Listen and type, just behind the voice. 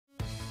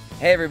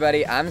Hey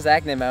everybody, I'm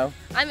Zach Nimmo.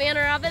 I'm Anna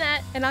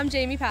Robinette. And I'm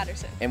Jamie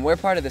Patterson. And we're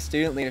part of the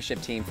student leadership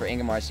team for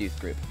Ingomar's youth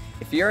group.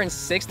 If you're in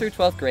 6th through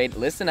 12th grade,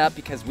 listen up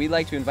because we'd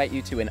like to invite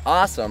you to an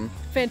awesome,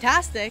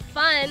 fantastic,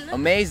 fun,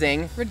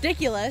 amazing,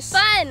 ridiculous,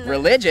 fun,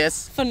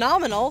 religious,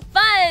 phenomenal,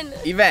 fun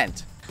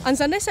event. On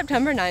Sunday,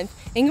 September 9th,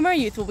 Ingomar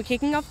Youth will be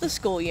kicking off the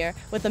school year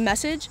with a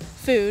message,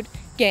 food,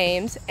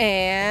 games,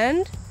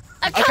 and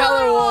a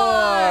color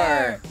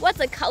war!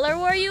 What's a color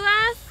war, you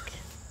ask?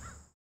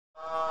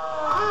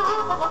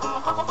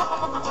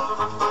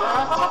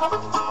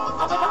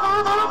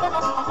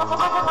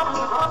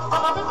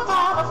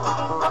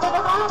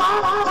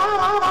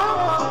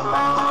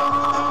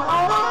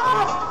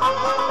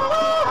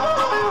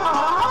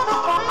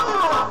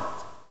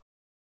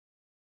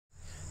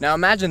 Now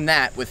imagine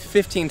that with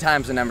 15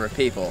 times the number of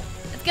people.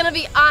 It's gonna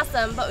be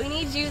awesome, but we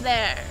need you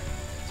there.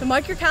 So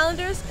mark your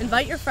calendars,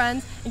 invite your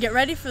friends, and get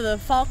ready for the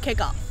fall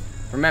kickoff.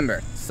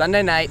 Remember,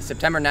 Sunday night,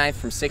 September 9th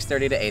from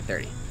 6:30 to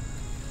 8:30.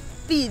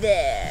 Be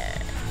there.